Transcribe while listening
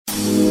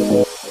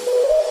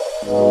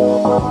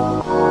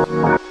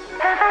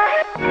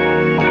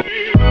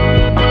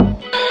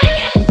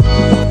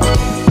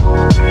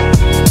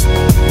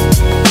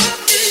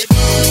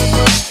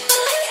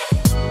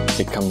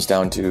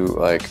down to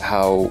like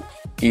how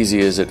easy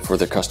is it for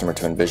the customer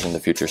to envision the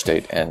future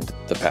state and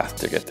the path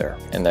to get there.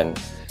 And then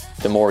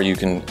the more you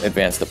can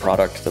advance the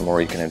product, the more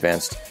you can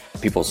advance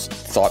people's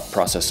thought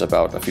process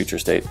about a future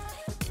state,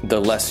 the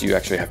less you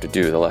actually have to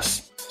do, the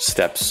less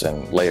steps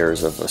and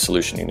layers of a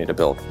solution you need to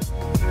build.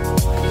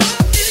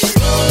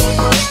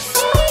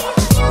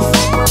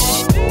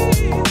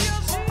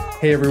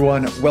 Hey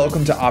everyone,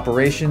 welcome to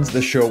Operations,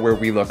 the show where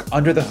we look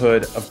under the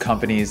hood of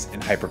companies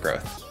in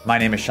hypergrowth. My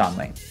name is Sean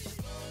Lane.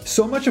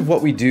 So much of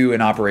what we do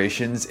in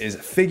operations is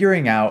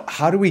figuring out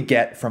how do we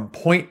get from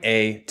point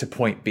A to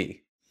point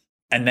B?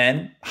 And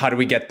then how do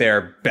we get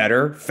there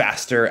better,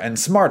 faster, and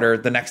smarter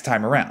the next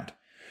time around?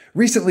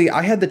 Recently,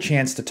 I had the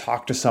chance to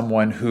talk to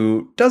someone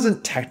who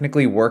doesn't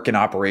technically work in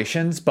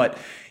operations, but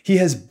he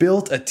has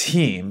built a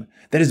team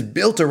that is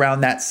built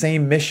around that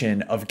same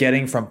mission of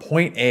getting from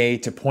point A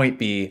to point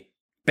B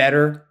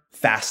better,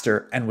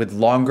 faster, and with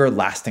longer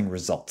lasting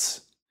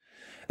results.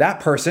 That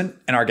person,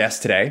 and our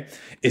guest today,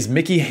 is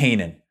Mickey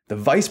Heynen, the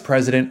Vice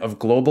President of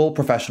Global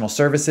Professional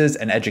Services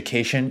and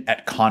Education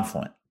at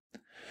Confluent.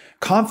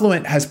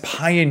 Confluent has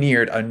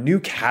pioneered a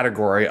new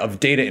category of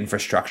data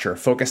infrastructure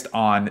focused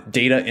on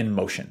data in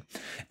motion.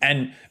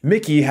 And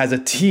Mickey has a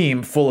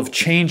team full of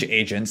change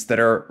agents that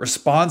are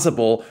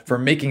responsible for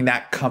making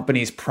that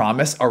company's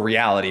promise a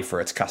reality for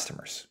its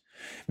customers.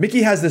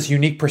 Mickey has this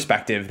unique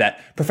perspective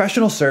that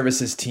professional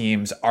services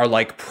teams are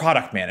like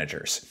product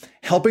managers,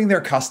 helping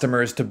their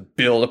customers to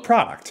build a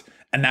product.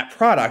 And that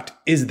product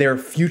is their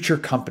future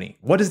company.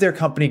 What is their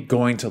company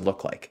going to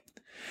look like?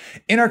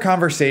 In our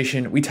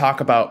conversation, we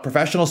talk about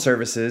professional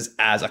services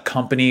as a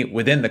company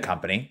within the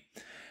company,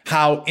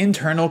 how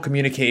internal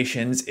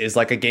communications is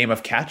like a game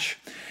of catch,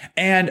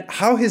 and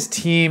how his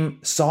team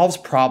solves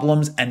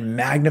problems and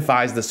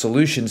magnifies the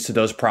solutions to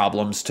those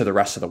problems to the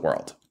rest of the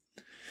world.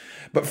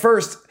 But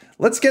first,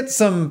 let's get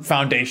some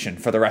foundation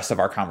for the rest of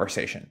our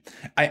conversation.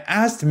 I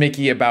asked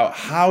Mickey about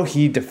how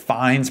he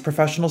defines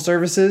professional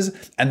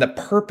services and the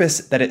purpose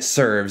that it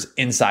serves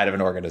inside of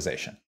an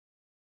organization.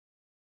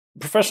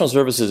 Professional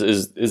services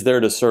is there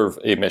to serve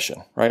a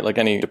mission, right? Like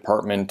any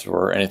department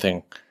or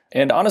anything.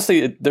 And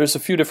honestly, there's a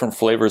few different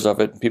flavors of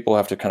it. People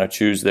have to kind of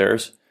choose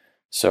theirs.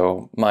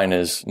 So mine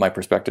is my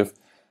perspective.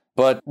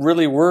 But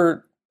really,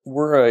 we're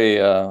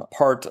a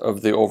part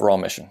of the overall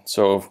mission.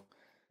 So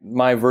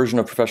my version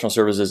of professional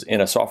services in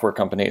a software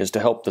company is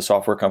to help the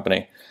software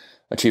company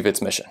achieve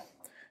its mission.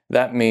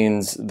 That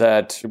means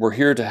that we're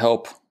here to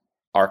help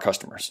our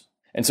customers.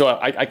 And so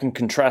I can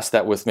contrast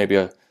that with maybe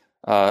a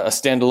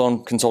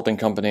standalone consulting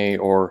company,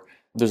 or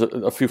there's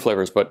a few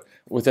flavors, but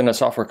within a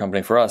software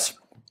company for us,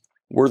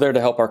 we're there to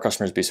help our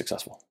customers be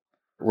successful.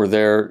 We're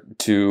there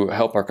to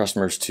help our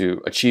customers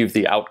to achieve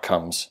the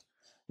outcomes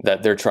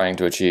that they're trying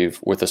to achieve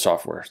with the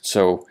software.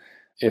 So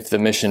if the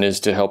mission is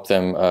to help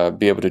them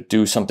be able to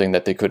do something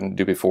that they couldn't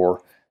do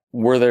before,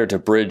 we're there to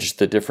bridge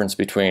the difference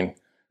between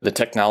the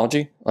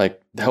technology, like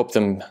help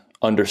them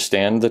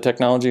understand the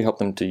technology, help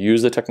them to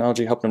use the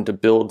technology, help them to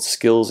build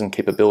skills and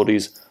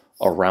capabilities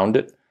around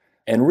it.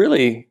 And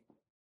really,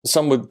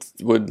 some would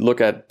look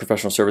at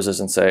professional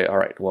services and say, all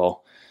right,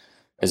 well,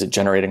 is it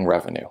generating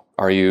revenue?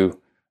 Are you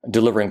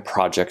delivering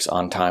projects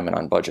on time and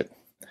on budget?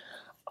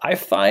 I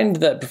find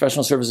that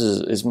professional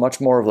services is much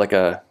more of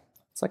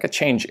it's like a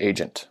change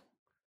agent,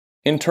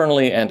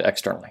 internally and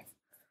externally.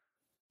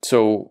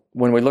 So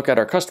when we look at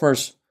our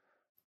customers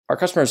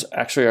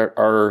actually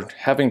are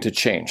having to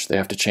change. They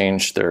have to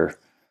change their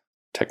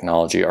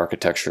technology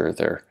architecture,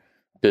 their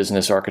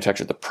business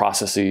architecture, the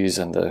processes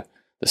and the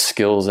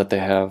skills that they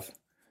have,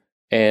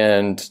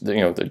 and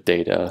the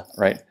data,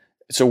 right?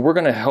 So we're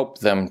going to help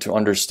them to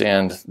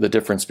understand the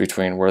difference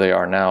between where they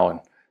are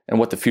now and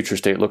what the future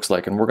state looks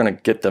like. And we're going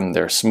to get them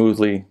there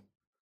smoothly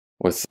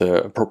with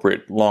the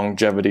appropriate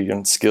longevity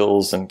and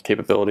skills and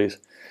capabilities.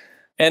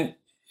 And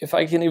if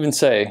I can even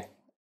say,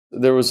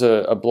 there was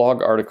a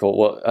blog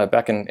article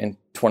back in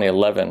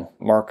 2011,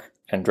 Mark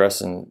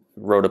Andreessen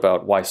wrote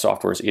about why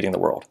software is eating the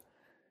world.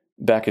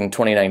 Back in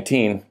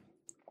 2019,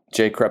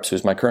 Jay Kreps,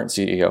 who's my current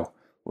CEO,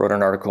 wrote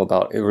an article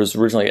about, it was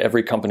originally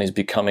every company is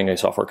becoming a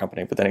software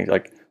company, but then he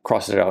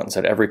crossed it out and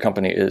said every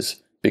company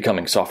is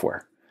becoming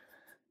software.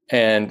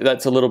 And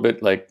that's a little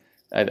bit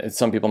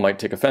some people might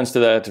take offense to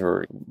that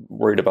or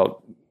worried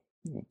about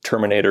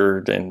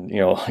Terminator and,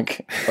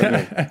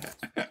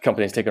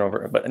 companies taking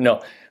over. But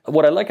no,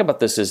 what I like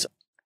about this is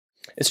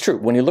it's true.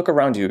 When you look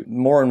around you,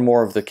 more and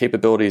more of the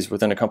capabilities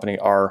within a company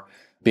are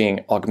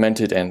being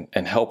augmented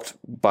and helped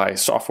by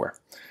software.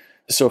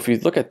 So if you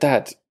look at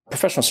that,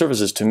 professional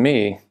services to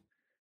me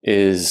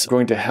is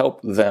going to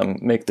help them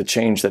make the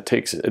change that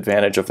takes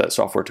advantage of that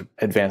software to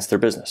advance their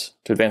business,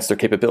 to advance their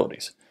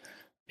capabilities.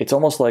 It's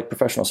almost like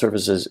professional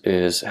services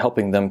is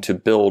helping them to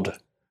build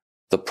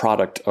the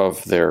product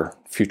of their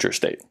future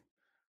state,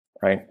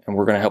 right? And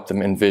we're going to help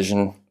them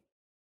envision,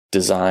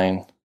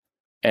 design,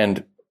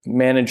 and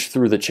manage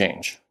through the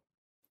change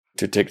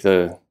to take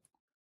the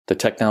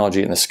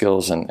technology and the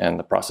skills and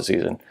the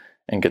processes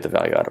and get the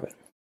value out of it.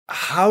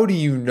 How do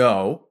you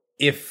know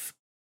if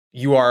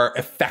you are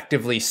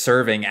effectively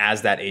serving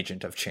as that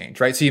agent of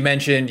change, right? So you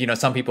mentioned,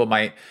 some people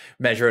might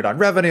measure it on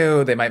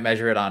revenue, they might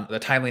measure it on the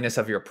timeliness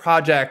of your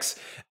projects.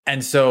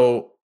 And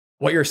so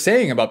what you're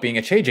saying about being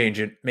a change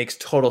agent makes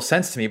total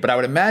sense to me, but I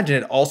would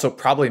imagine it also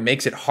probably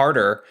makes it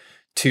harder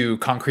to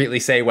concretely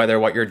say whether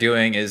what you're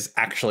doing is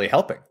actually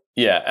helping.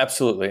 Yeah,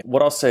 absolutely.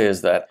 What I'll say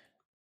is that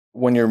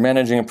when you're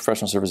managing a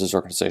professional services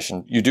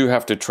organization, you do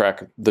have to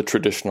track the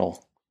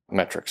traditional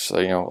metrics. So,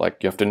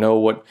 like you have to know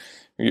what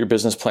your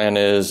business plan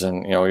is,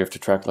 and you have to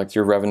track like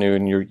your revenue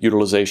and your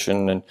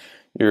utilization and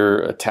your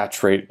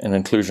attach rate and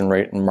inclusion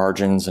rate and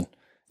margins, and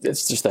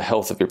it's just the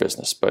health of your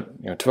business.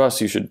 But to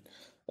us, you should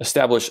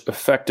establish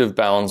effective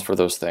bounds for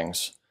those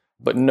things,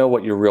 but know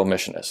what your real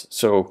mission is.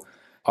 So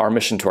our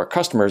mission to our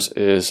customers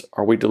is,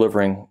 are we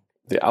delivering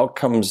the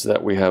outcomes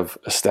that we have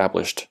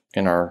established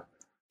in our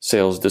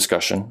sales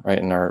discussion, right,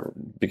 in our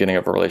beginning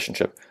of a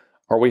relationship?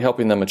 Are we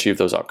helping them achieve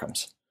those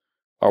outcomes?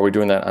 Are we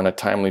doing that on a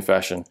timely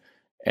fashion?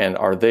 And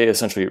are they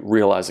essentially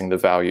realizing the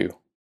value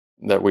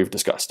that we've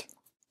discussed?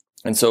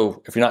 And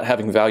so if you're not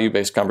having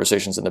value-based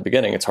conversations in the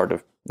beginning, it's hard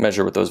to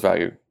measure what those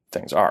value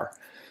things are.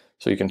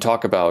 So you can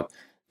talk about,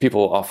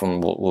 people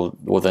often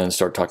will then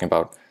start talking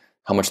about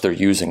how much they're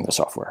using the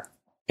software.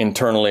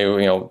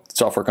 Internally,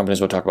 software companies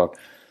will talk about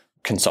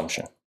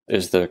consumption.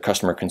 Is the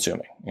customer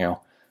consuming?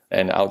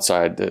 And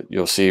outside,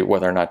 you'll see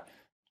whether or not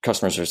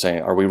customers are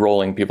saying, are we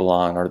rolling people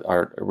on? Or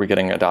are we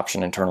getting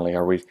adoption internally?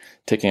 Are we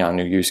taking on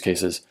new use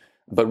cases?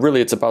 But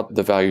really, it's about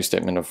the value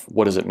statement of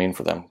what does it mean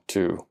for them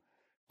to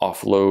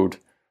offload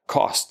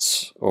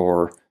costs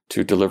or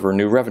to deliver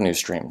new revenue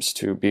streams,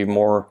 to be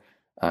more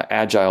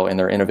agile in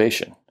their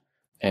innovation.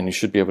 And you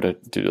should be able to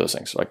do those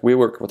things. Like we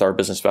work with our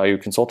business value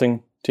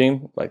consulting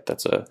team, like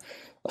that's a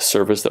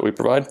service that we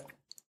provide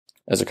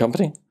as a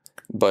company,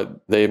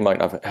 but they might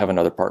not have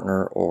another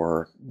partner,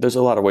 or there's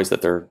a lot of ways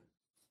that they're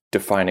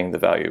defining the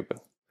value.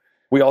 But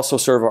we also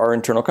serve our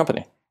internal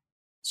company.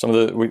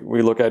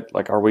 We look at,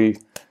 like, are we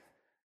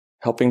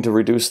helping to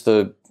reduce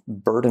the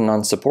burden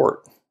on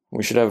support?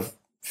 We should have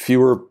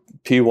fewer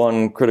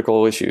P1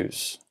 critical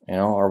issues.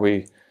 Are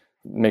we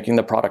making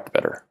the product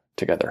better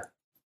together?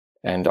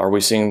 And are we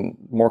seeing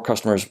more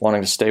customers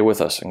wanting to stay with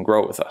us and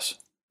grow with us?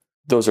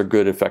 Those are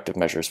good, effective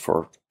measures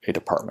for a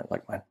department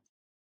like mine.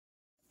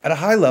 At a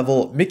high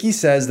level, Mickey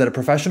says that a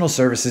professional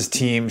services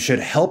team should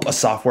help a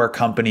software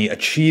company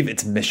achieve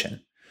its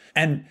mission.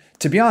 And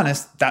to be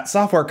honest, that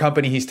software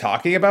company he's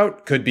talking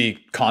about could be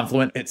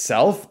Confluent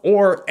itself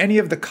or any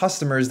of the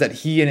customers that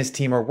he and his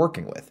team are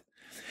working with.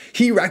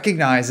 He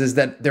recognizes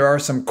that there are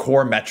some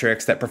core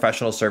metrics that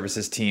professional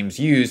services teams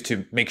use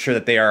to make sure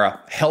that they are a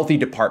healthy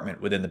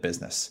department within the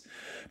business.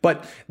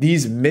 But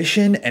these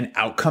mission and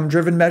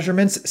outcome-driven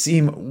measurements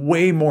seem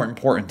way more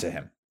important to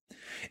him.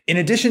 In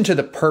addition to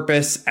the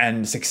purpose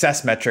and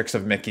success metrics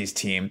of Mickey's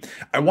team,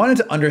 I wanted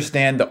to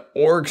understand the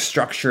org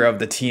structure of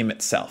the team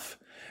itself.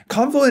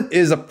 Confluent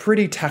is a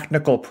pretty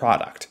technical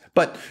product,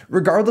 but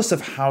regardless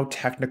of how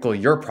technical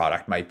your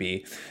product might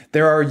be,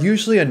 there are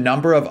usually a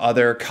number of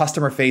other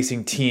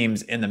customer-facing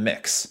teams in the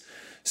mix.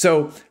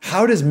 So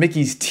how does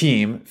Mickey's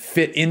team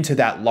fit into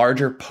that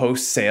larger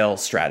post-sale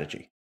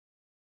strategy?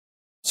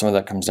 Some of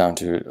that comes down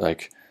to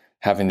like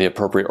having the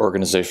appropriate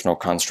organizational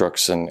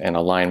constructs and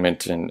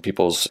alignment and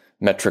people's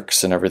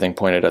metrics and everything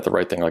pointed at the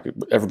right thing. Like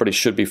everybody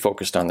should be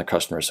focused on the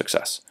customer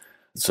success.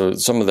 So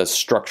some of the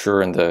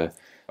structure and the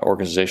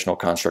organizational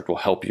construct will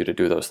help you to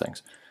do those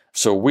things.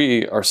 So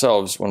we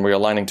ourselves, when we're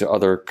aligning to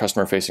other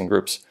customer-facing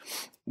groups,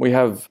 we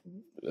have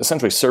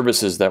essentially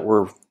services that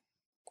we're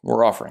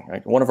offering.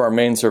 Right? One of our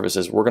main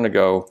services, we're going to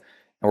go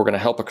and we're going to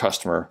help a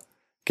customer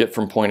get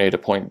from point A to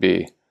point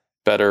B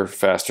better,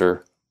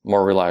 faster,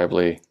 more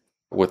reliably,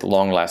 with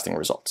long-lasting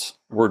results.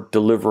 We're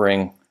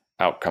delivering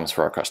outcomes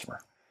for our customer.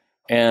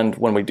 And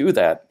when we do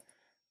that,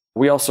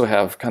 we also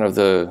have kind of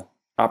the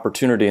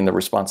opportunity and the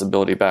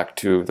responsibility back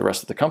to the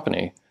rest of the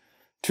company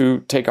to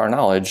take our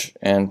knowledge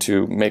and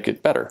to make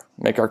it better,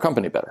 make our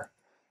company better.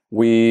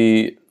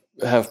 We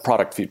have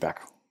product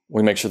feedback.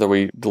 We make sure that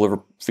we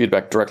deliver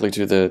feedback directly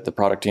to the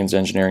product teams,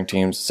 engineering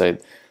teams, say,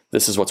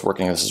 this is what's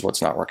working, this is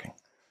what's not working.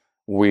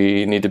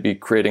 We need to be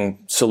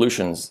creating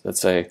solutions that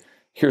say,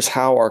 here's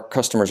how our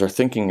customers are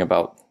thinking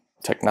about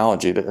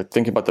technology, that are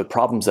thinking about the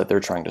problems that they're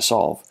trying to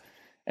solve.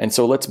 And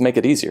so let's make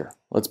it easier.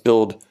 Let's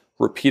build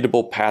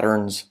repeatable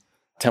patterns,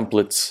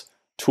 templates,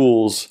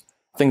 tools,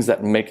 things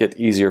that make it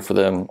easier for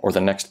them or the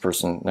next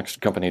person,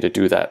 next company to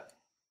do that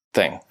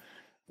thing.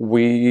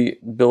 We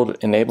build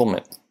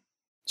enablement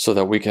so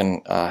that we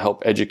can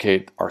help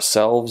educate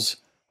ourselves,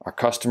 our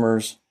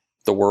customers,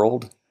 the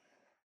world,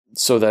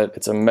 so that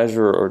it's a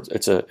measure or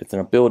it's an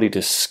ability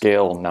to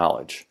scale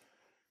knowledge.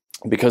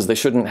 Because they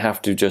shouldn't have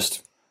to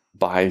just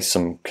buy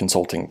some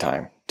consulting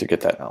time to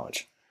get that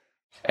knowledge.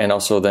 And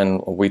also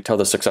then we tell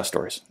the success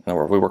stories. In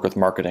other words, we work with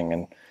marketing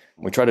and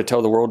we try to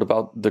tell the world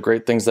about the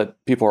great things that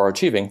people are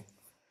achieving,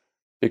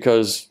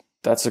 because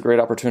that's a great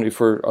opportunity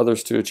for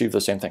others to achieve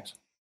the same things.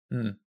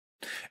 Mm.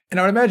 And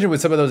I would imagine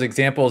with some of those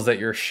examples that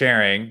you're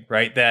sharing,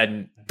 right,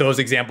 then those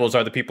examples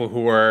are the people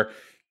who are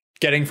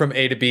getting from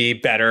A to B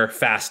better,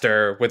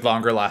 faster, with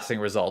longer lasting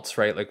results,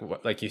 right?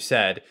 Like you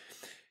said,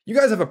 you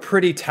guys have a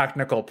pretty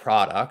technical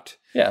product.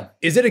 Yeah.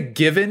 Is it a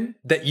given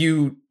that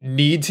you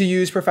need to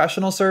use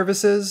professional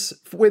services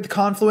with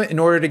Confluent in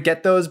order to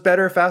get those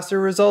better, faster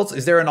results?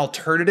 Is there an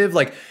alternative?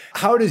 Like,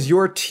 how does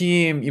your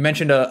team, you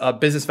mentioned a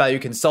business value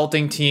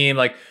consulting team,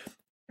 like,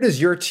 how does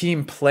your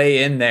team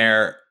play in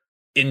there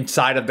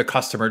inside of the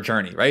customer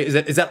journey, right?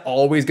 Is that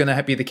always going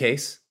to be the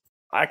case?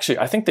 Actually,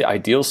 I think the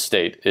ideal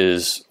state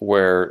is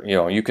where,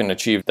 you can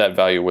achieve that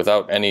value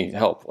without any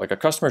help. Like a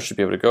customer should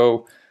be able to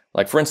go,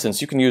 like for instance,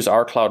 you can use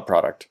our cloud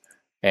product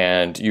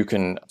and you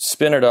can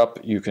spin it up.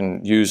 You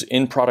can use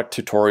in-product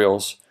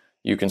tutorials.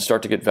 You can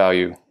start to get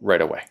value right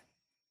away.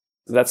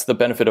 That's the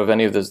benefit of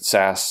any of the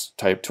SaaS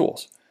type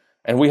tools.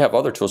 And we have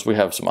other tools. We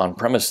have some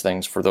on-premise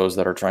things for those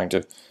that are trying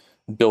to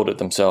build it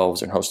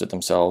themselves and host it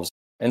themselves.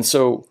 And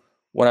so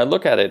when I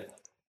look at it,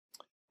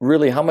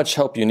 really, how much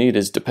help you need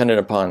is dependent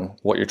upon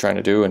what you're trying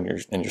to do and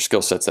your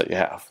skill sets that you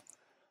have.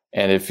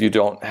 And if you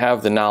don't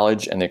have the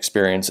knowledge and the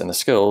experience and the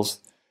skills,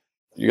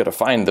 you got to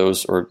find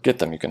those or get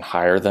them. You can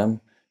hire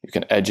them. You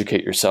can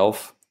educate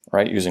yourself,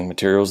 right, using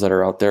materials that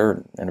are out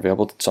there and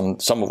available.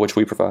 Some of which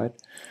we provide.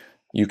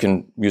 You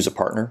can use a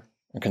partner,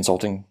 a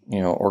consulting,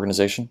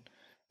 organization.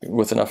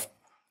 With enough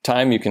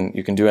time, you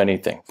can do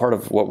anything. Part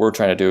of what we're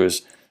trying to do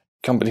is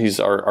companies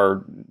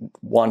are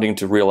wanting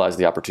to realize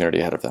the opportunity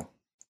ahead of them.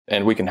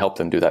 And we can help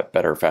them do that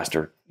better,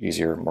 faster,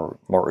 easier, more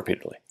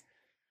repeatedly.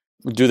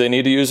 Do they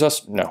need to use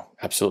us? No,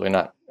 absolutely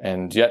not.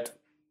 And yet,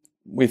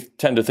 we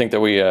tend to think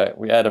that we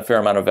add a fair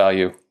amount of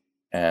value,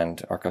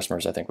 and our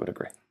customers, I think, would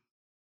agree.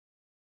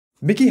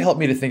 Mickey helped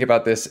me to think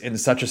about this in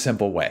such a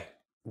simple way.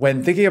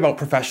 When thinking about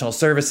professional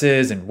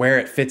services and where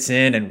it fits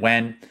in and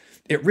when,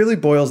 it really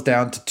boils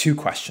down to two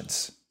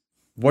questions.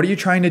 What are you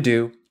trying to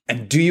do?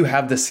 And do you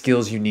have the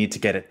skills you need to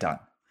get it done?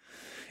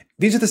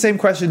 These are the same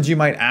questions you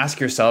might ask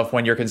yourself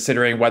when you're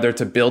considering whether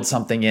to build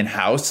something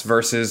in-house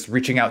versus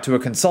reaching out to a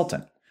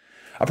consultant.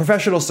 A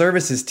professional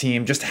services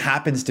team just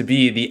happens to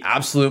be the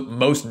absolute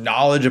most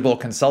knowledgeable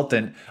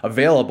consultant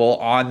available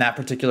on that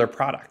particular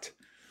product.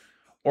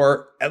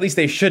 Or at least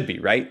they should be,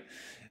 right?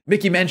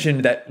 Mickey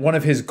mentioned that one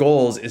of his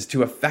goals is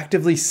to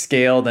effectively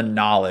scale the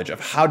knowledge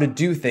of how to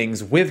do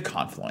things with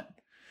Confluent.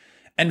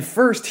 And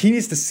first, he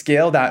needs to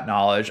scale that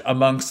knowledge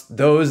amongst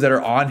those that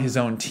are on his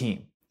own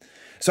team.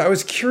 So I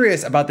was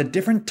curious about the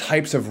different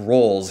types of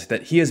roles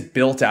that he has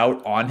built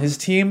out on his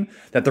team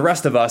that the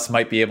rest of us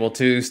might be able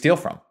to steal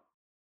from.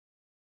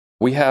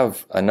 We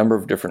have a number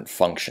of different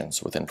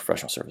functions within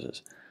professional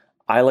services.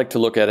 I like to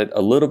look at it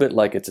a little bit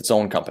like it's its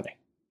own company.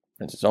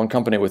 It's its own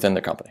company within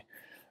the company.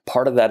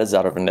 Part of that is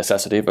out of a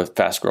necessity of a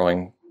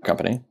fast-growing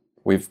company.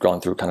 We've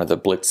gone through kind of the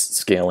blitz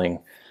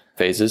scaling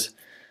phases.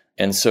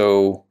 And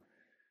so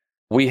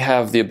we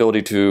have the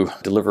ability to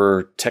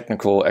deliver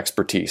technical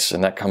expertise,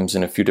 and that comes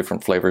in a few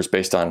different flavors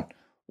based on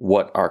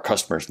what our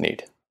customers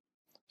need.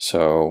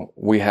 So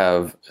we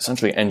have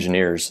essentially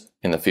engineers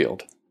in the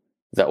field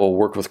that will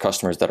work with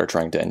customers that are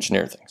trying to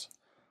engineer things.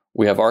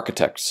 We have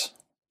architects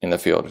in the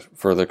field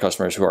for the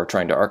customers who are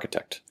trying to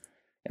architect,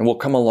 and we'll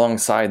come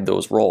alongside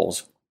those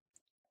roles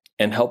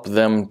and help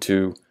them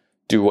to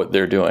do what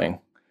they're doing.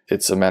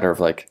 It's a matter of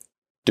like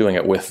doing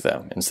it with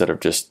them instead of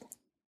just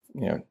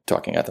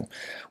talking at them.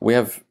 We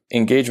have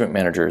engagement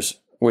managers,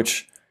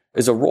 which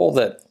is a role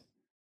that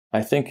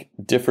I think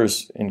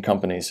differs in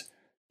companies.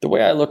 The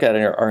way I look at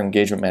it, our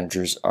engagement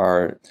managers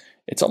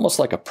it's almost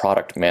like a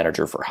product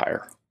manager for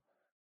hire.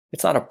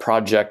 It's not a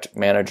project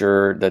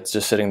manager that's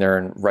just sitting there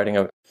and writing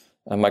a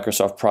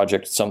Microsoft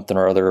project, something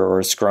or other, or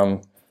a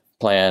Scrum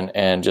plan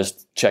and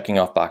just checking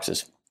off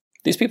boxes.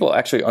 These people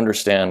actually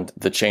understand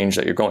the change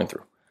that you're going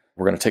through.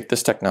 We're going to take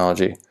this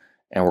technology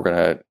and we're going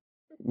to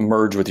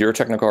merge with your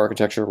technical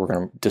architecture. We're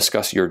going to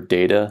discuss your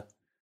data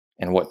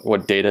and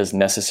what data is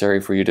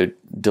necessary for you to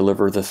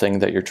deliver the thing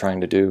that you're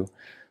trying to do,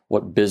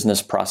 what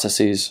business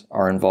processes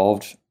are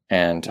involved,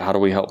 and how do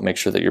we help make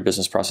sure that your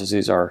business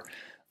processes are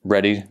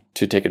ready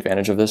to take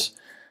advantage of this.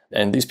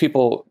 And these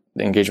people,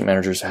 the engagement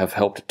managers, have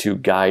helped to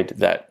guide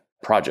that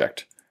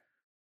project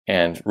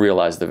and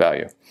realize the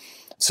value.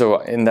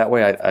 So in that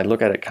way, I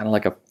look at it kind of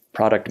like a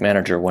product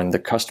manager when the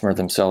customer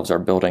themselves are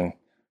building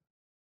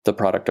the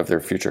product of their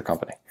future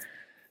company.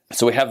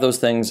 So we have those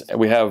things.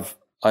 We have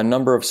a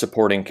number of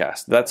supporting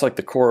cast. That's like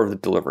the core of the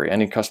delivery.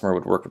 Any customer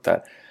would work with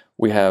that.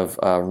 We have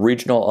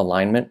regional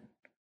alignment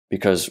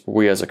because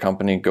we as a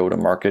company go to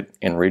market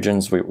in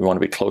regions. We want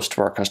to be close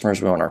to our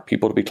customers. We want our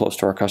people to be close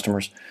to our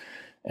customers.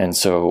 And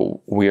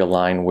so we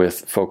align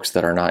with folks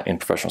that are not in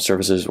professional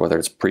services, whether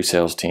it's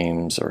pre-sales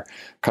teams or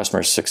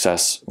customer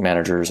success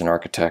managers and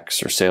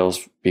architects or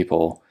sales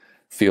people,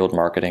 field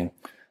marketing.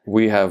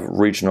 We have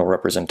regional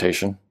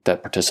representation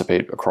that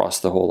participate across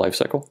the whole life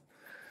cycle.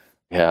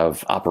 We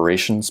have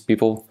operations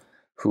people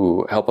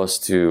who help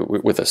us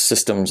with the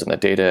systems and the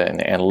data and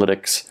the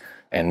analytics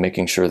and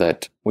making sure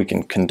that we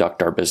can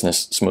conduct our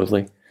business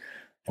smoothly.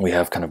 And we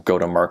have kind of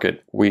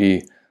go-to-market.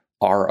 We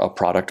are a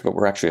product, but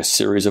we're actually a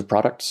series of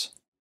products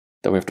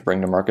that we have to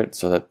bring to market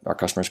so that our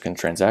customers can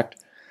transact.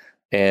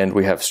 And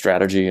we have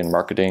strategy and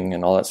marketing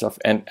and all that stuff.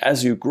 And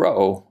as you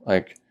grow,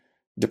 like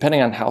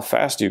depending on how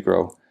fast you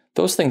grow,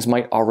 those things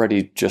might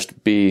already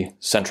just be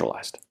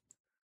centralized.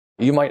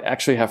 You might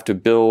actually have to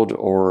build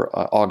or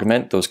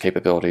augment those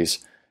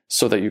capabilities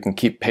so that you can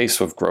keep pace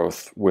with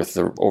growth with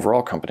the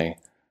overall company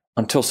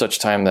until such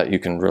time that you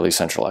can really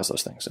centralize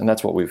those things. And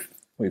that's what we've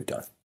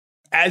done.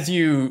 As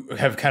you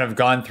have kind of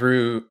gone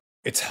through,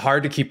 it's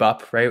hard to keep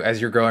up, right?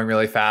 As you're growing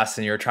really fast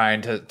and you're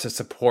trying to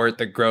support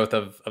the growth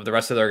of the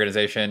rest of the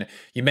organization.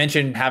 You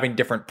mentioned having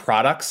different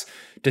products.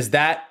 Does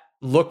that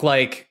look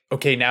like,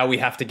 okay, now we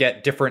have to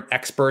get different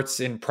experts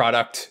in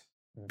product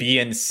B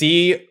and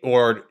C,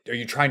 or are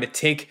you trying to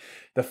take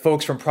the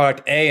folks from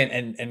product A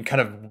and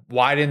kind of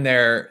widen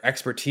their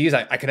expertise?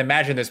 I can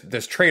imagine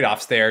there's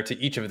trade-offs there to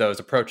each of those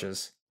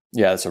approaches.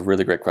 Yeah, that's a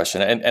really great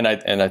question. And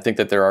I think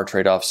that there are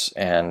trade-offs,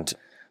 and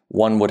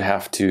one would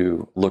have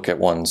to look at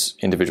one's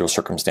individual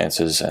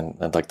circumstances and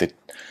like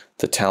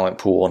the talent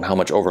pool and how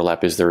much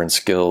overlap is there in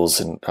skills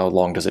and how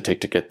long does it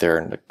take to get there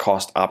and the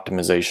cost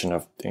optimization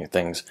of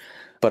things.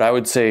 But I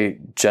would say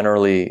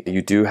generally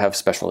you do have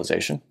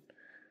specialization.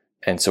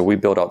 And so we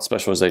build out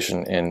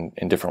specialization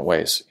in different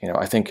ways.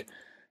 I think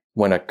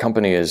when a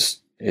company is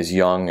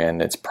young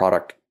and its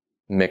product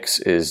mix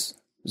is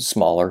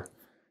smaller,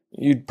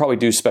 you'd probably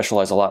do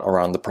specialize a lot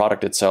around the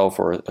product itself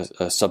or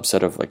a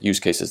subset of like use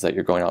cases that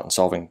you're going out and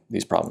solving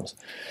these problems.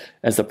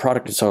 As the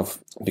product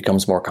itself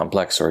becomes more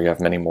complex or you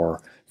have many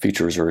more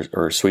features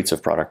or suites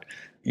of product,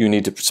 you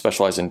need to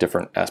specialize in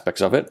different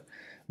aspects of it.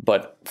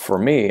 But for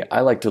me,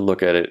 I like to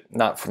look at it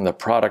not from the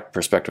product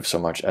perspective so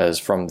much as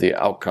from the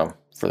outcome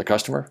for the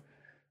customer.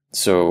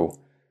 So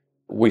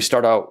we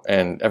start out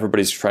and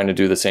everybody's trying to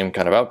do the same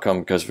kind of outcome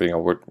because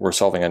we're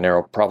solving a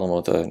narrow problem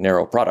with a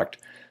narrow product.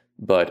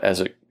 But as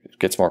it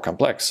gets more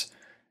complex,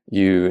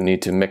 you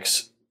need to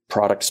mix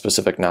product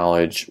specific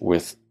knowledge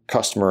with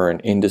customer and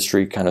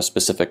industry kind of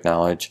specific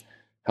knowledge,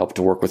 help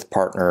to work with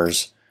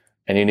partners,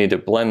 and you need to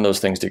blend those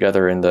things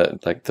together in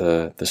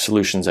the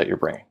solutions that you're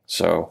bringing.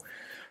 So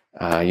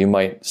you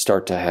might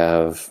start to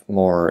have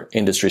more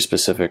industry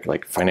specific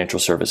like financial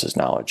services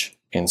knowledge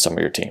in some of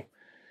your team.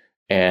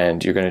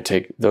 And you're going to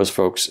take those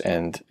folks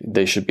and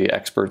they should be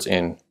experts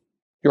in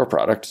your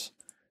products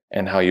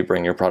and how you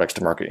bring your products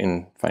to market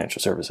in financial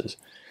services.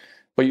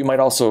 But you might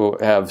also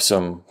have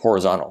some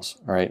horizontals,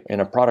 right? In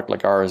a product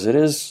like ours, it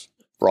is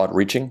broad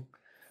reaching.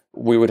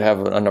 We would have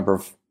a number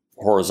of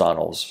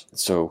horizontals.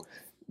 So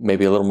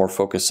maybe a little more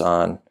focus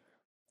on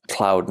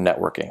cloud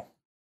networking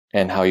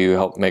and how you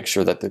help make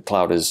sure that the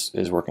cloud is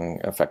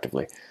working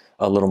effectively.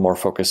 A little more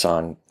focus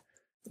on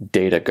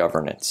data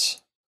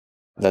governance.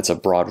 That's a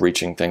broad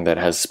reaching thing that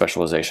has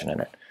specialization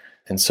in it.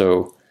 And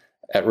so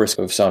at risk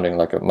of sounding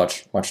like a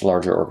much, much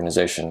larger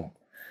organization,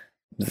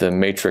 the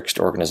matrixed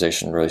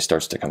organization really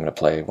starts to come into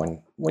play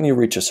when you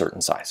reach a certain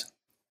size.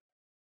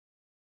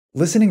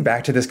 Listening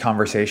back to this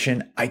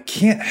conversation, I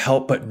can't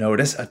help but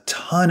notice a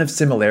ton of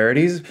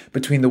similarities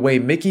between the way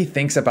Mickey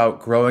thinks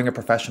about growing a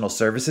professional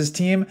services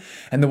team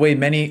and the way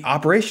many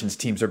operations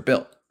teams are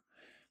built.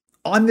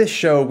 On this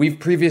show, we've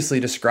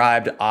previously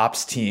described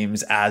ops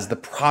teams as the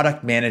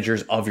product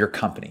managers of your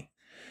company.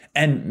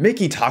 And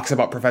Mickey talks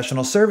about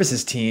professional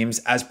services teams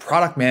as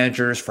product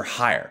managers for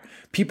hire,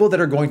 people that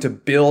are going to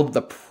build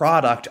the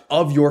product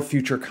of your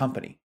future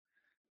company.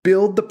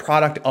 Build the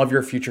product of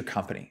your future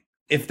company.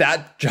 If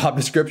that job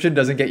description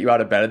doesn't get you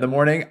out of bed in the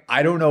morning,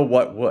 I don't know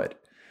what would.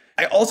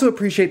 I also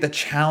appreciate the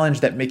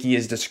challenge that Mickey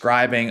is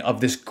describing of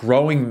this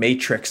growing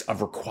matrix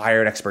of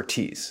required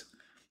expertise.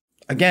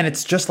 Again,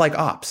 it's just like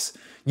ops.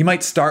 You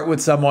might start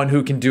with someone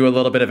who can do a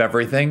little bit of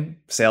everything,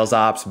 sales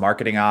ops,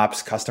 marketing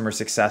ops, customer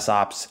success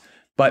ops.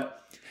 But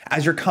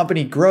as your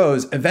company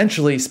grows,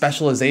 eventually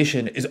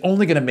specialization is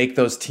only going to make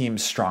those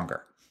teams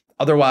stronger.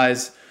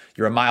 Otherwise,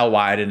 you're a mile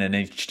wide and an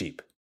inch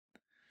deep.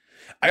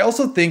 I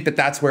also think that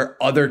that's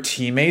where other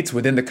teammates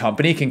within the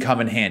company can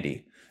come in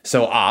handy.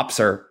 So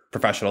ops, or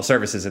professional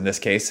services in this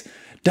case,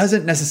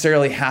 doesn't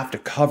necessarily have to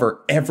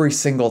cover every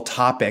single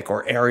topic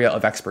or area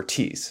of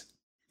expertise.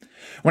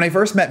 When I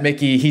first met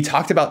Mickey, he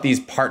talked about these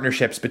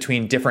partnerships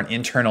between different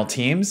internal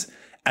teams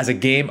as a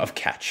game of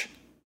catch.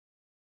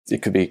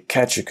 It could be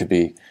catch, it could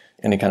be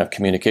any kind of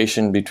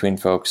communication between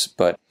folks.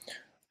 But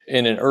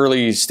in an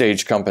early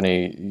stage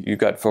company, you've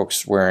got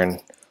folks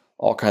wearing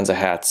all kinds of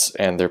hats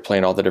and they're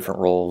playing all the different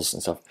roles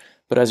and stuff.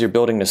 But as you're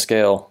building to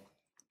scale,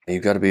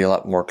 you've got to be a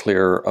lot more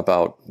clear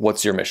about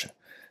what's your mission.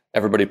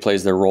 Everybody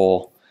plays their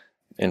role.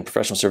 In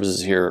professional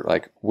services here,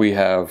 like we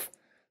have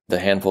the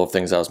handful of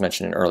things I was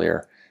mentioning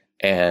earlier.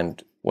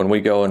 And when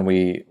we go and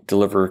we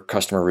deliver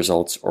customer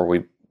results or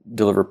we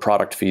deliver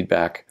product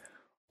feedback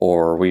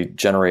or we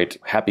generate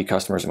happy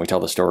customers and we tell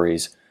the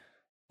stories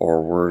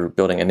or we're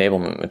building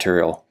enablement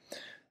material,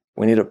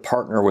 we need to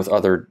partner with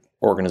other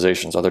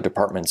organizations, other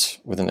departments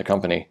within the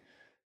company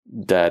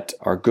that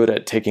are good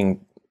at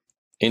taking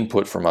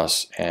input from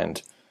us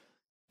and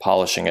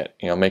polishing it,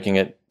 making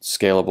it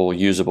scalable,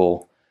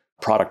 usable,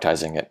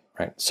 productizing it,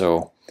 right?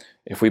 So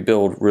if we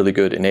build really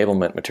good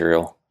enablement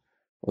material,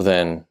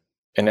 then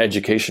an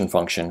education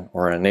function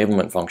or an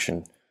enablement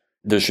function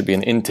there should be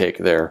an intake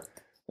there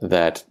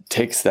that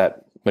takes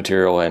that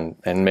material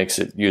and makes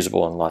it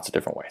usable in lots of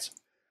different ways.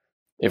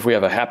 If we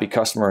have a happy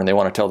customer and they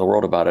want to tell the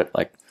world about it,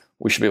 like,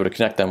 we should be able to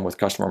connect them with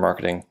customer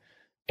marketing,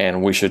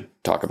 and we should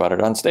talk about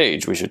it on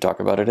stage. We should talk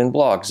about it in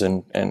blogs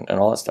and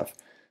all that stuff.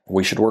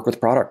 We should work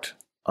with product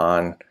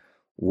on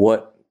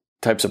what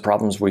types of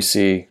problems we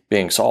see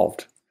being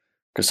solved,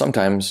 because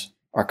sometimes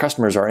our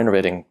customers are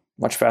innovating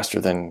much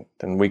faster than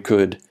we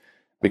could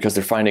because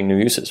they're finding new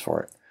uses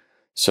for it.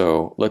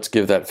 So let's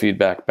give that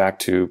feedback back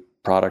to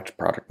product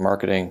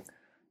marketing.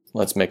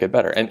 Let's make it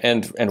better.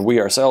 And we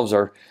ourselves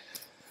are,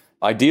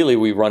 ideally,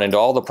 we run into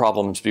all the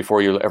problems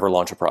before you ever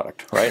launch a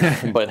product,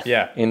 right? But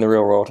in the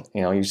real world,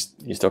 you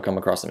still come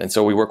across them. And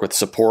so we work with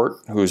support,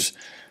 who's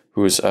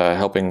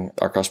helping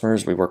our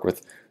customers. We work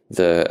with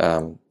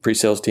the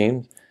pre-sales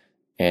team,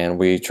 and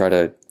we try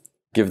to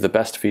give the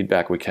best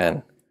feedback we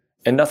can.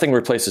 And nothing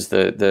replaces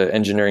the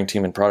engineering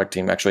team and product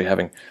team actually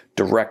having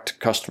direct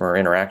customer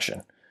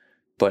interaction.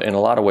 But in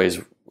a lot of ways,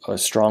 a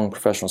strong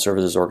professional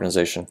services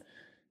organization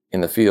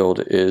in the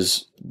field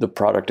is the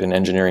product and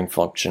engineering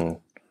function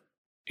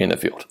in the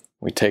field.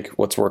 We take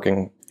what's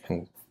working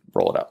and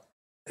roll it out.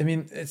 I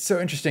mean, it's so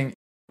interesting.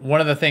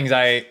 One of the things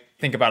I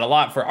think about a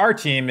lot for our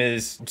team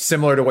is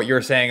similar to what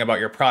you're saying about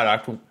your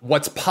product.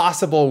 What's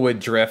possible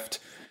with Drift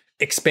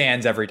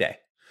expands every day.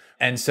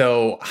 And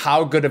so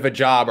how good of a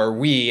job are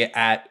we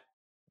at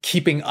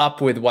keeping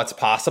up with what's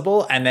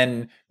possible and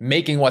then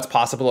making what's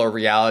possible a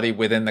reality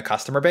within the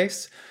customer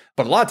base?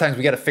 But a lot of times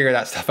we got to figure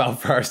that stuff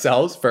out for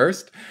ourselves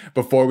first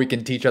before we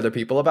can teach other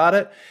people about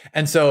it.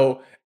 And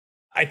so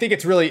I think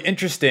it's really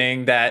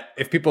interesting that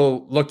if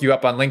people look you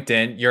up on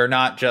LinkedIn, you're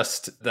not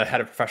just the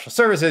head of professional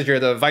services, you're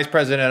the vice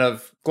president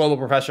of global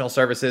professional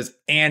services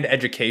and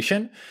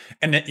education.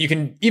 And that you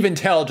can even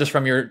tell just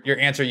from your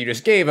answer you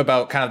just gave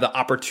about kind of the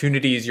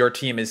opportunities your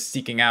team is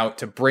seeking out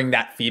to bring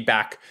that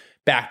feedback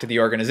back to the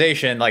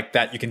organization, like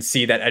that you can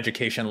see that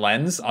education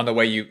lens on the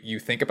way you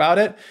think about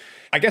it.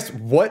 I guess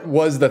what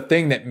was the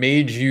thing that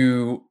made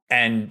you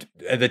and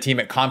the team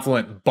at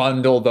Confluent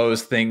bundle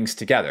those things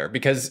together?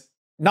 Because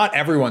not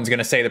everyone's going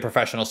to say the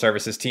professional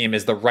services team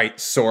is the right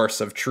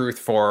source of truth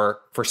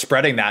for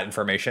spreading that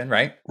information,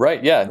 right?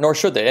 Right, yeah, nor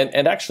should they.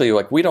 And actually,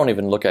 like, we don't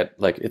even look at,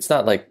 like, it's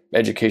not like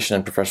education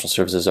and professional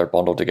services are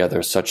bundled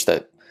together such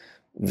that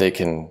they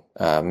can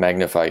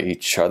magnify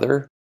each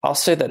other. I'll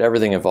say that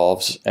everything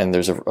evolves and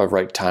there's a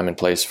right time and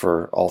place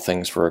for all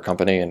things for a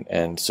company.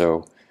 And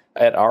so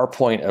at our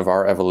point of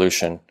our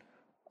evolution,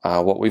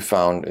 what we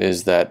found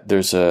is that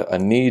there's a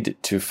need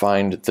to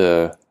find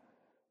the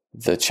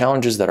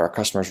challenges that our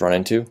customers run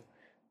into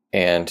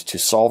and to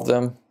solve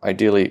them,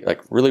 ideally,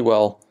 like, really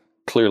well,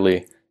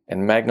 clearly,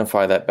 and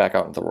magnify that back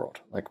out into the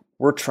world. Like,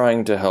 we're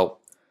trying to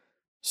help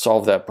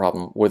solve that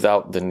problem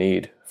without the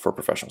need for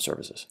professional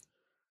services.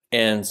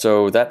 And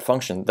so that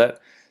function, that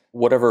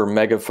whatever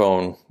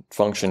megaphone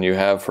function you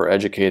have for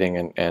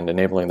educating and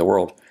enabling the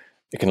world,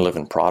 it can live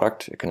in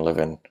product, it can live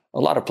in a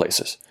lot of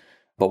places.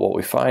 But what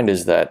we find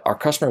is that our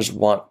customers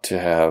want to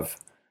have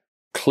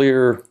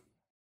clear,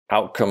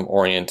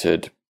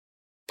 outcome-oriented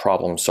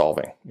problem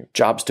solving,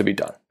 jobs to be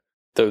done.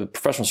 The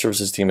professional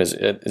services team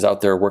is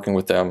out there working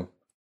with them,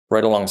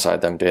 right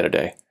alongside them day to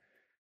day.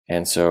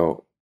 And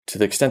so to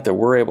the extent that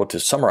we're able to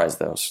summarize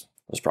those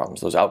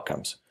problems, those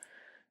outcomes,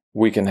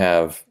 we can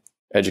have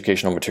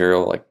educational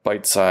material like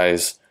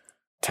bite-sized,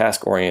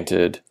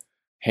 task-oriented,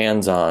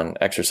 hands-on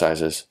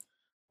exercises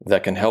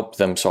that can help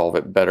them solve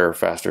it better,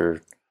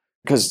 faster.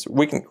 Because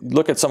we can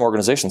look at some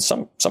organizations.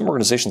 Some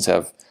organizations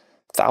have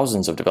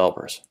thousands of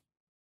developers.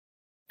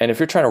 And if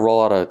you're trying to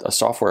roll out a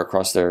software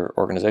across their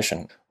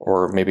organization,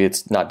 or maybe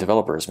it's not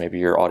developers, maybe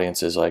your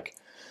audience is like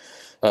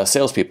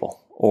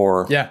salespeople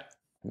or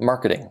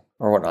marketing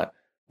or whatnot,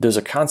 there's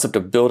a concept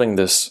of building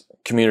this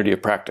community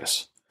of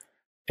practice.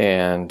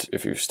 And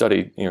if you've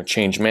studied,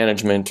 change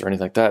management or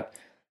anything like that,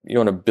 you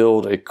want to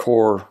build a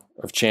core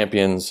of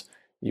champions.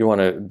 You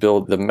want to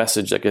build the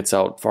message that gets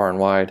out far and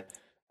wide.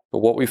 But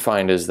what we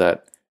find is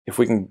that if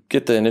we can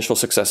get the initial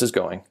successes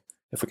going,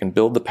 if we can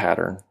build the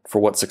pattern for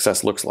what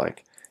success looks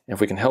like, and if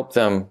we can help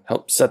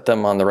set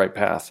them on the right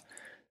path,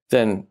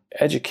 then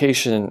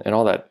education and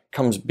all that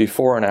comes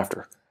before and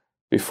after.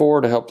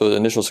 Before to help the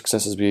initial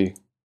successes be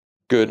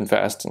good and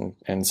fast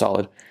and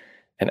solid,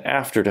 and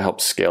after to help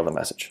scale the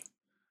message.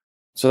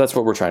 So that's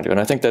what we're trying to do.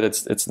 And I think that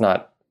it's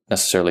not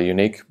necessarily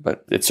unique,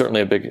 but it's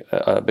certainly a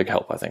big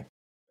help, I think.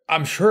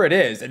 I'm sure it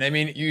is. And I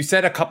mean, you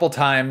said a couple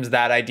times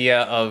that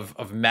idea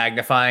of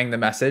magnifying the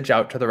message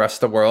out to the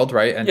rest of the world,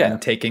 right?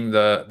 And taking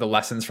the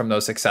lessons from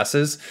those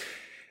successes.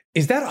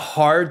 Is that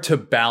hard to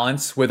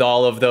balance with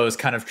all of those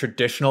kind of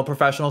traditional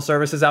professional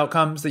services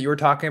outcomes that you were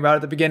talking about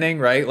at the beginning,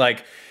 right?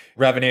 Like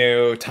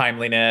revenue,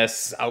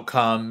 timeliness,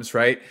 outcomes,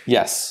 right?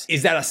 Yes.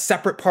 Is that a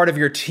separate part of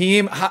your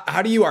team?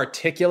 How do you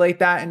articulate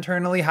that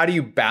internally? How do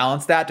you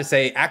balance that to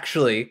say,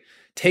 actually,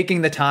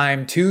 taking the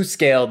time to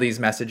scale these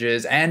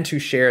messages and to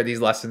share these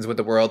lessons with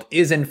the world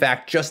is in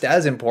fact just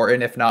as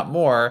important, if not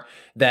more,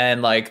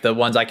 than like the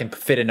ones I can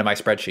fit into my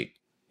spreadsheet?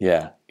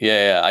 Yeah.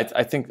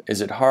 I think, is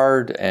it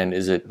hard? And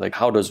is it like,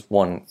 how does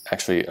one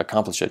actually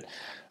accomplish it?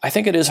 I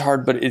think it is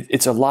hard, but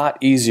it's a lot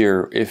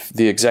easier if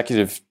the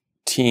executive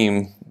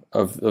team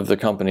of the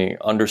company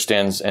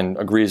understands and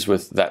agrees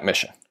with that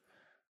mission.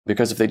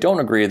 Because if they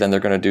don't agree, then they're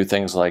going to do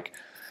things like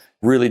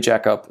really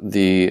jack up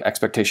the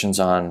expectations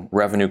on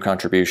revenue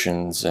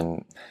contributions,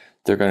 and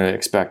they're going to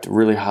expect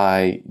really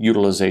high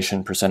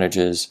utilization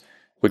percentages.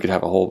 We could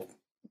have a whole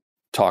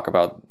talk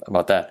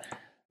about that.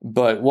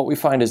 But what we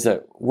find is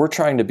that we're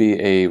trying to be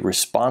a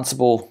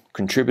responsible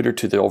contributor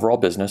to the overall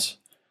business,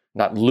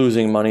 not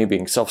losing money,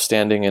 being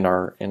self-standing in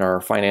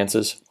our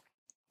finances,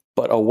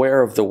 but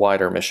aware of the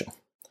wider mission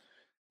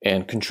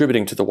and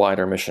contributing to the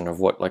wider mission of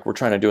what like we're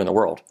trying to do in the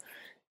world.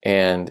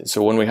 And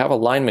so when we have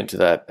alignment to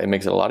that, it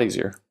makes it a lot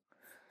easier.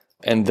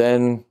 And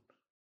then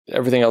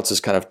everything else is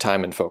kind of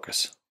time and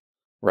focus,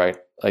 right?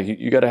 Like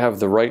you got to have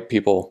the right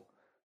people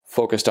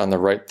focused on the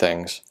right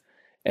things.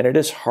 And it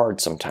is hard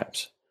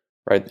sometimes,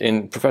 right?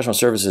 In professional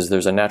services,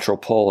 there's a natural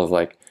pull of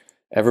like,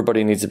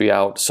 everybody needs to be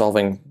out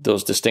solving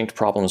those distinct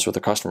problems with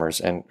the customers.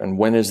 And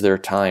when is there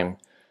time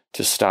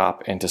to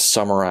stop and to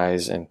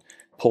summarize and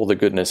pull the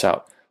goodness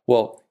out?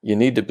 Well, you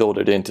need to build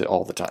it into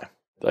all the time.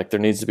 Like there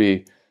needs to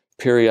be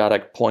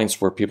periodic points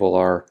where people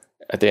are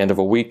at the end of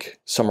a week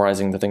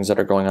summarizing the things that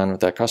are going on with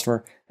that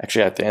customer.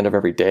 Actually, at the end of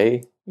every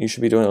day, you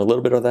should be doing a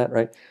little bit of that,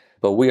 right?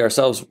 But we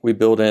ourselves, we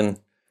build in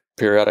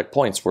periodic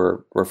points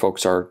where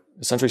folks are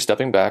essentially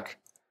stepping back,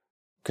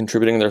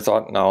 contributing their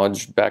thought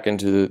knowledge back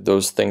into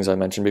those things I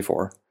mentioned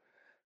before.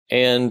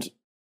 And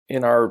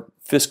in our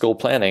fiscal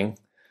planning,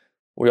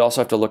 we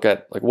also have to look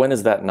at like, when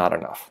is that not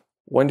enough?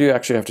 When do you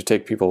actually have to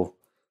take people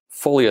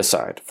fully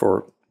aside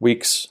for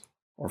weeks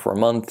or for a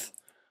month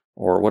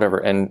or whatever,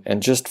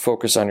 and just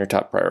focus on your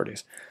top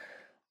priorities?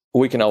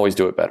 We can always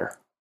do it better,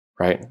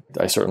 right?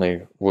 I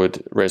certainly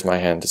would raise my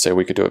hand to say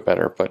we could do it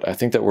better, but I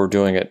think that we're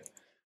doing it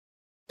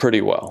pretty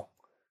well,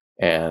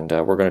 and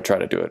we're going to try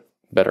to do it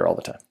better all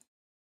the time.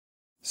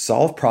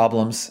 Solve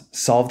problems,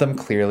 solve them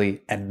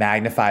clearly, and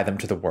magnify them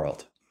to the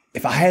world.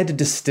 If I had to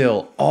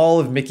distill all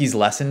of Mickey's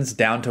lessons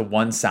down to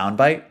one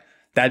soundbite,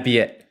 that'd be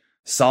it.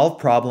 Solve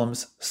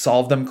problems,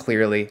 solve them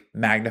clearly,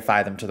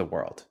 magnify them to the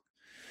world.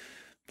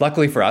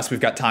 Luckily for us,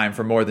 we've got time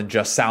for more than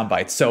just sound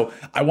bites. So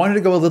I wanted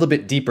to go a little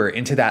bit deeper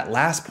into that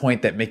last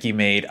point that Mickey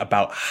made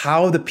about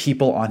how the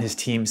people on his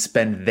team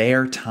spend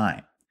their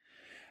time.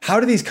 How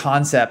do these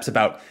concepts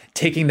about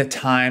taking the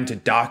time to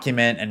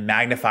document and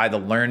magnify the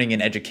learning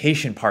and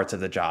education parts of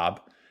the job,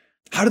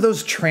 how do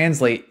those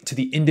translate to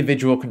the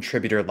individual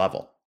contributor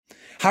level?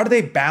 How do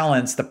they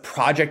balance the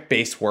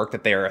project-based work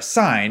that they are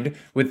assigned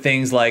with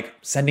things like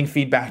sending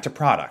feedback to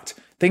product,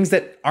 things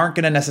that aren't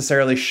going to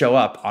necessarily show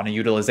up on a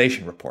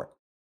utilization report?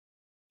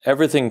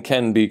 Everything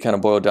can be kind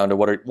of boiled down to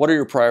what are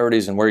your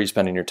priorities and where are you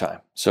spending your time.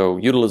 So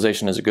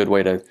utilization is a good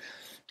way to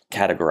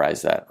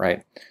categorize that,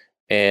 right?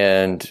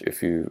 And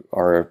if you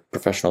are a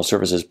professional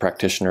services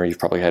practitioner, you've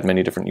probably had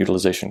many different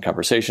utilization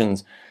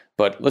conversations,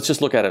 but let's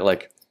just look at it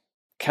like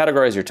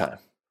categorize your time.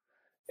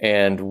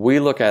 And we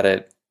look at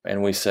it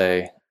and we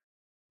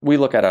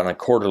look at it on a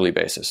quarterly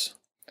basis.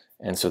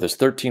 And so there's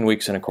 13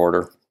 weeks in a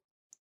quarter.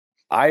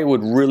 I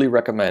would really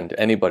recommend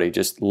anybody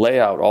just lay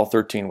out all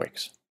 13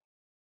 weeks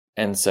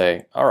and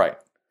say, all right,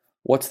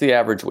 what's the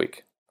average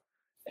week?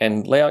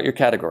 And lay out your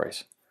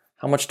categories.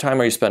 How much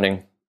time are you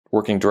spending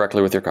working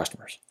directly with your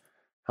customers?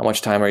 How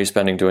much time are you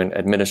spending doing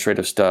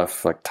administrative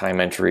stuff like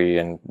time entry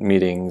and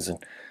meetings? And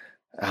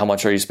how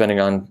much are you spending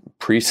on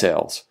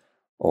pre-sales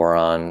or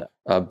on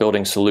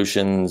building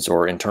solutions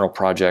or internal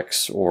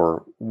projects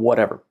or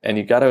whatever? And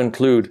you got to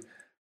include,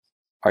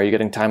 are you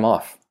getting time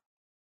off?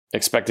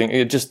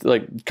 Expecting just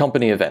like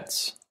company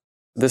events.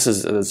 This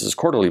is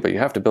quarterly, but you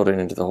have to build it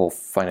into the whole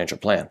financial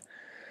plan.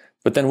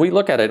 But then we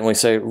look at it and we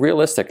say,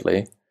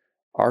 realistically,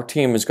 our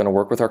team is going to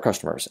work with our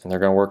customers, and they're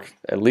going to work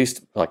at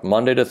least like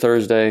Monday to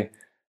Thursday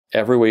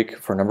every week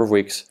for a number of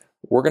weeks.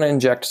 We're going to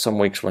inject some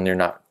weeks when you're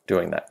not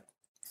doing that.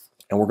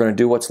 And we're going to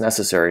do what's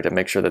necessary to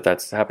make sure that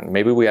that's happening.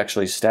 Maybe we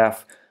actually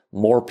staff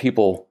more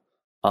people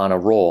on a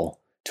role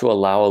to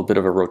allow a bit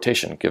of a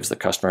rotation. It gives the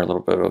customer a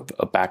little bit of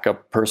a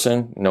backup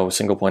person, no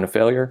single point of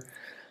failure.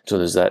 So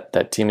there's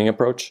that teaming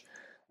approach.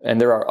 And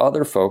there are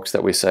other folks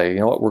that we say, you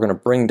know what, we're going to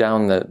bring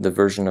down the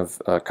version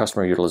of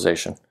customer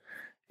utilization,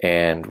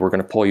 and we're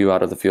going to pull you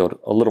out of the field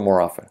a little more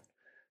often.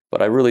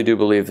 But I really do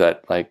believe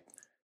that like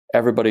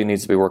everybody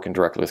needs to be working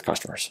directly with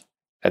customers.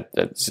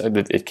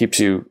 It keeps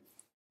you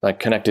like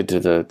connected to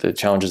the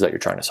challenges that you're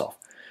trying to solve.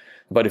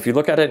 But if you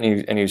look at it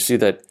and you see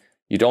that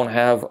you don't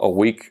have a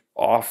week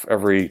off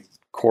every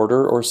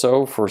quarter or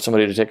so for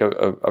somebody to take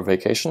a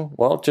vacation,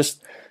 well,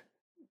 just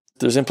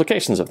there's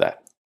implications of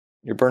that.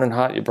 You're burning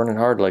hot, you're burning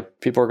hard,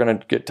 like people are going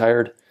to get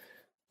tired.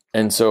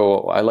 And so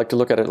I like to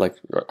look at it like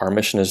our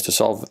mission is to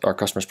solve our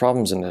customers'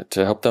 problems and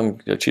to help them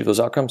achieve those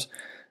outcomes.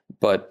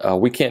 But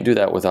we can't do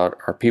that without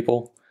our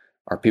people.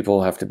 Our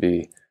people have to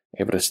be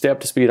able to stay up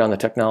to speed on the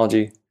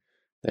technology.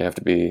 They have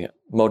to be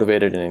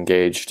motivated and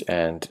engaged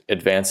and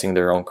advancing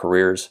their own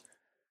careers.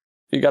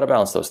 You got to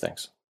balance those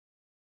things.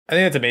 I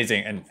think that's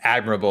amazing and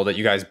admirable that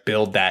you guys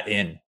build that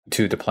in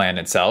to the plan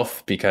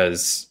itself,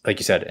 because like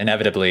you said,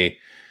 inevitably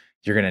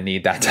you're going to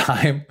need that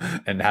time,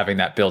 and having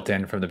that built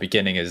in from the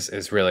beginning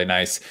is really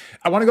nice.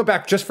 I want to go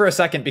back just for a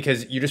second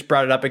because you just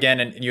brought it up again,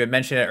 and you had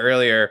mentioned it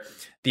earlier,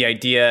 the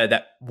idea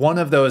that one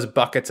of those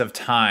buckets of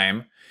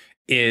time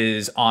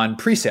is on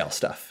pre-sale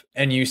stuff.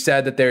 And you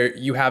said that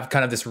you have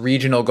kind of this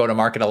regional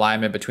go-to-market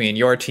alignment between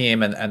your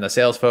team and the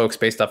sales folks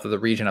based off of the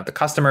region of the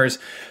customers.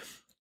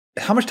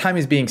 How much time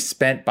is being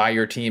spent by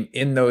your team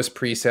in those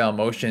pre-sale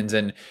motions?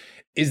 And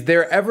is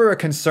there ever a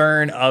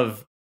concern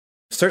of,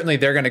 certainly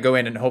they're going to go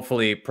in and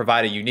hopefully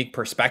provide a unique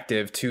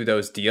perspective to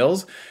those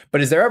deals,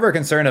 but is there ever a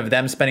concern of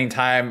them spending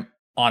time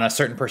on a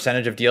certain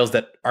percentage of deals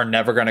that are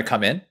never going to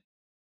come in?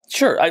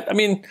 Sure. I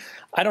mean,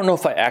 I don't know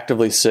if I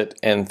actively sit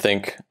and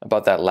think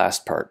about that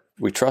last part.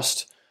 We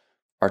trust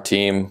our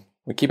team.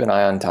 We keep an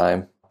eye on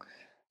time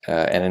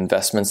and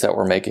investments that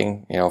we're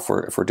making. You know, if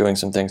we're doing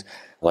some things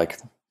like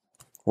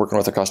working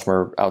with a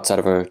customer outside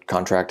of a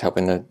contract,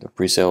 helping the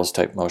pre-sales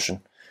type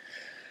motion.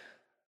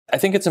 I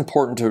think it's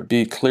important to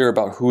be clear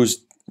about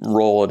whose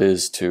role it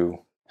is to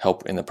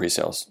help in the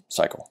pre-sales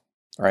cycle,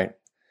 right?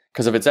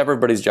 Because if it's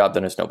everybody's job,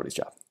 then it's nobody's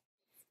job.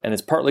 And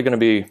it's partly going to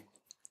be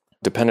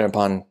dependent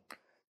upon,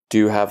 do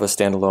you have a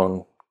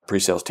standalone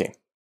pre-sales team,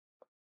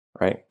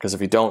 right? Because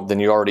if you don't, then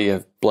you already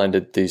have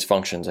blended these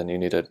functions and you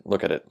need to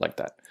look at it like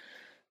that.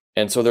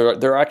 And so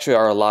there actually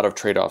are a lot of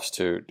trade-offs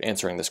to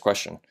answering this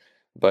question.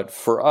 But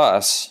for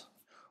us,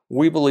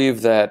 we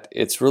believe that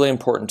it's really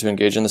important to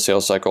engage in the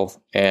sales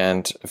cycle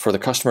and for the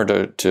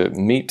customer to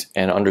meet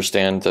and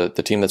understand the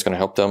team that's going to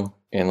help them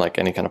in like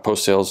any kind of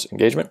post-sales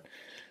engagement.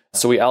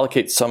 So we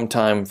allocate some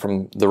time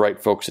from the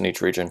right folks in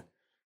each region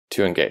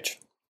to engage.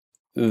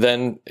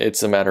 Then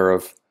it's a matter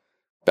of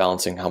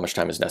balancing how much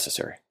time is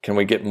necessary. Can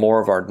we get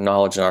more of our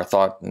knowledge and our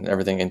thought and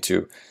everything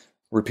into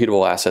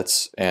repeatable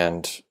assets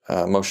and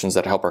motions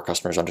that help our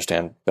customers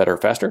understand better,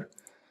 faster?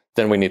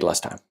 Then we need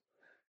less time.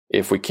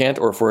 If we can't,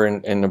 or if we're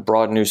in a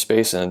broad new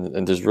space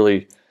and there's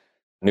really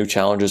new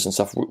challenges and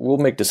stuff, we'll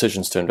make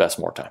decisions to invest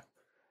more time.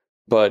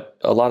 But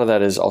a lot of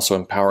that is also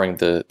empowering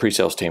the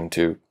pre-sales team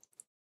to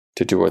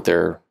do what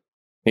they're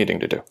needing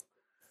to do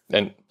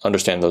and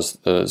understand the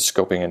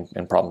scoping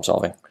and problem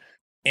solving.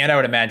 And I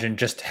would imagine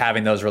just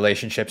having those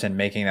relationships and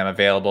making them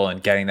available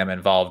and getting them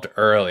involved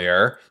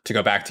earlier, to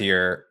go back to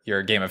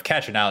your game of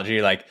catch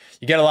analogy, like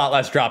you get a lot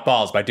less drop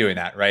balls by doing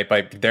that, right?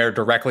 But they're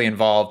directly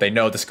involved. They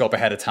know the scope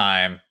ahead of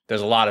time.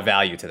 There's a lot of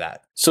value to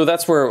that. So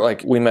that's where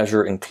like we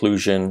measure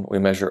inclusion, we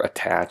measure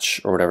attach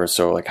or whatever.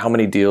 So like how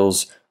many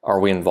deals are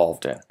we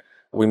involved in?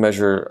 We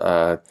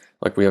measure,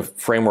 like we have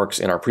frameworks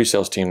in our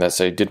pre-sales team that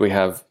say, did we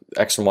have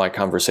X and Y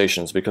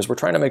conversations? Because we're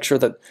trying to make sure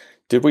that,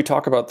 did we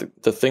talk about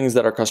the things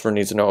that our customer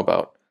needs to know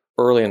about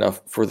early enough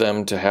for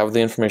them to have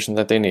the information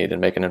that they need and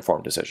make an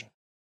informed decision?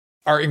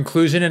 Are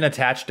inclusion and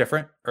attach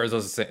different, or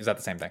is that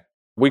the same thing?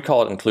 We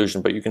call it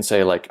inclusion, but you can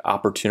say like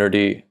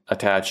opportunity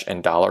attach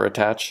and dollar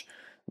attach.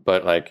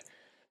 But like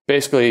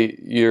basically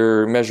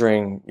you're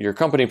measuring your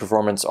company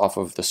performance off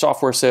of the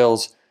software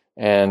sales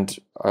and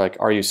like,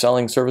 are you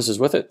selling services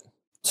with it?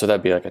 So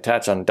that'd be like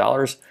attach on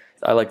dollars.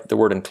 I like the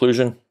word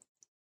inclusion,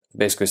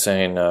 basically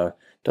saying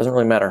doesn't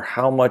really matter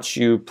how much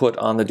you put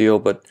on the deal,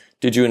 but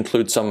did you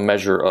include some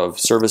measure of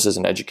services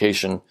and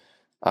education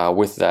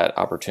with that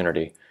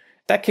opportunity?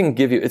 That can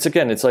give you, it's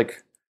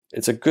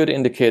a good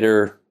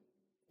indicator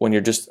when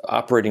you're just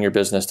operating your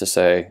business to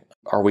say,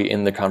 are we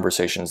in the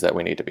conversations that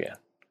we need to be in?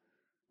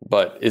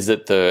 But is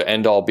it the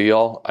end all be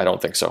all? I don't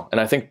think so.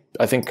 And I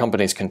think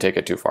companies can take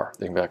it too far.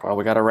 They can be like, well,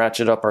 we got to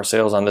ratchet up our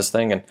sales on this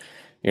thing. And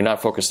you're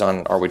not focused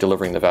on, are we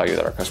delivering the value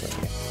that our customers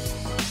need?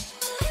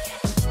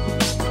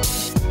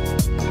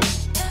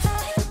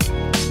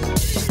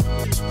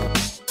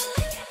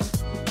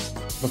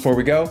 Before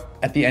we go,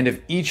 at the end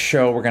of each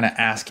show, we're going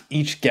to ask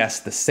each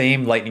guest the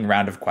same lightning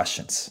round of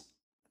questions.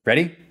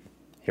 Ready?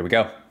 Here we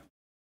go.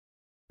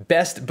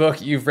 Best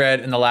book you've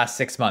read in the last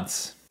 6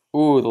 months?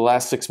 Ooh, the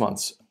last 6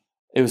 months.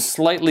 It was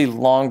slightly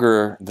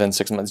longer than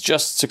 6 months,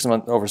 just 6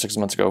 months, over 6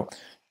 months ago.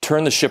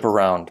 Turn the Ship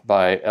Around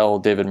by L.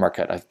 David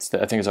Marquette. I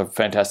think it's a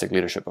fantastic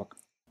leadership book.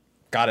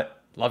 Got it.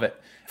 Love it.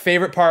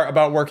 Favorite part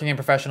about working in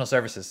professional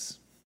services?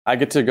 I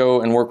get to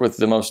go and work with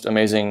the most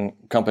amazing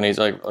companies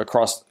like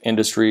across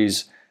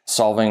industries,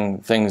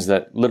 solving things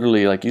that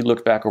literally, like, you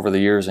look back over the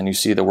years and you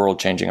see the world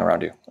changing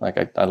around you.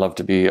 Like, I love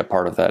to be a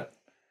part of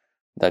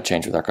that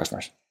change with our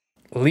customers.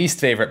 Least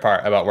favorite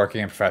part about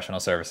working in professional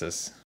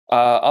services?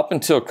 Up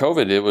until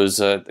COVID, it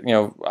was,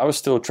 I was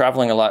still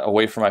traveling a lot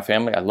away from my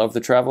family. I love the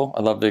travel.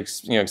 I love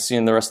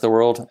seeing the rest of the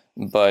world,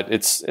 but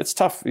it's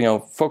tough.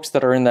 Folks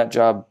that are in that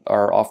job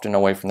are often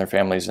away from their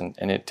families, and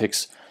it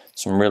takes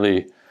some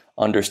really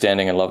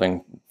understanding and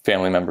loving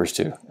family members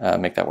to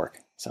make that work.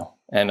 So,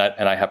 and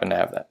I happen to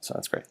have that. So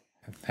that's great.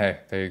 Hey,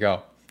 there you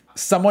go.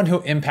 Someone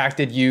who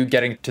impacted you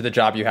getting to the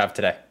job you have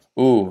today?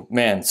 Ooh,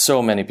 man,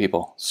 so many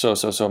people. So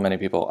many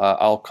people.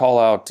 I'll call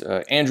out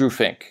Andrew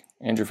Fink.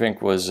 Andrew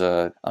Fink was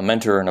a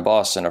mentor and a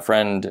boss and a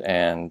friend,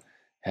 and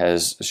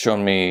has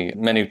shown me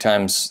many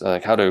times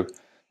how to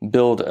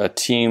build a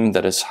team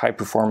that is high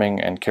performing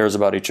and cares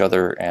about each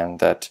other, and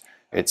that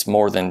it's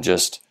more than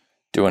just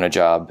doing a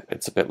job.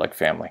 It's a bit like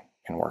family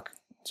and work.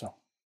 So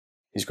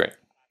he's great.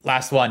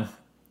 Last one.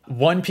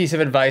 One piece of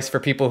advice for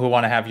people who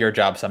want to have your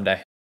job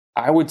someday.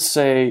 I would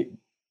say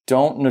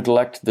don't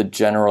neglect the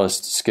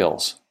generalist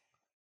skills.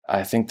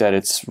 I think that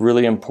it's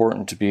really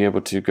important to be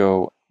able to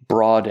go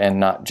broad and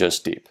not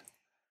just deep.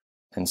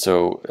 And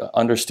so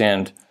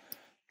understand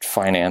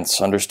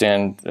finance,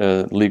 understand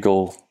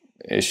legal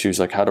issues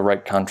like how to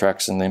write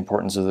contracts and the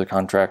importance of the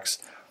contracts,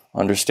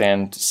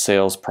 understand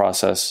sales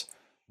process,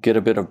 get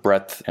a bit of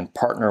breadth and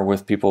partner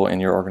with people in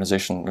your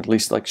organization, at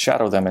least like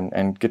shadow them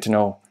and get to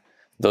know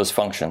those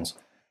functions,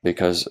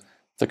 because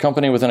the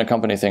company within a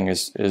company thing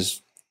is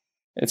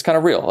it's kind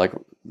of real. Like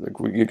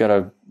you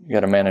gotta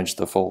manage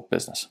the full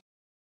business.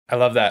 I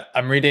love that.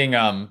 I'm reading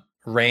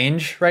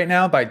Range right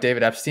now by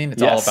David Epstein.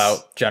 It's all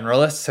about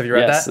generalists. Have you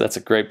read that? Yes, that's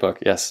a great book.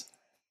 Yes.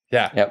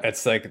 Yeah. Yep.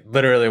 It's like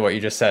literally what you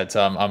just said.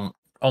 So I'm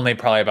only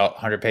probably about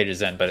 100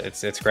 pages in, but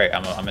it's great.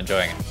 I'm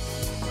enjoying it.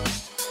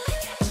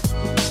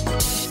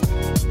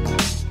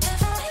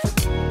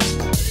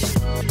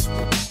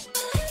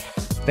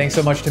 Thanks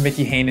so much to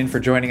Mickey Haynen for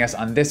joining us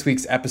on this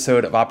week's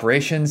episode of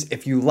Operations.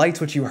 If you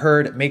liked what you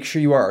heard, make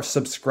sure you are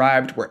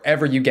subscribed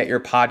wherever you get your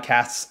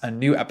podcasts. A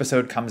new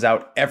episode comes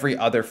out every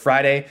other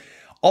Friday.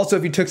 Also,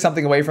 if you took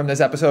something away from this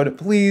episode,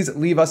 please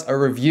leave us a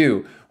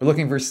review. We're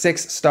looking for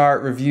 6-star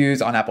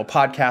reviews on Apple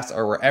Podcasts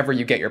or wherever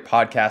you get your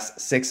podcasts,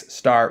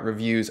 6-star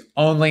reviews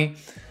only.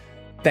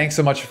 Thanks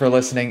so much for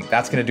listening.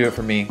 That's going to do it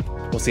for me.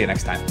 We'll see you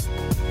next time.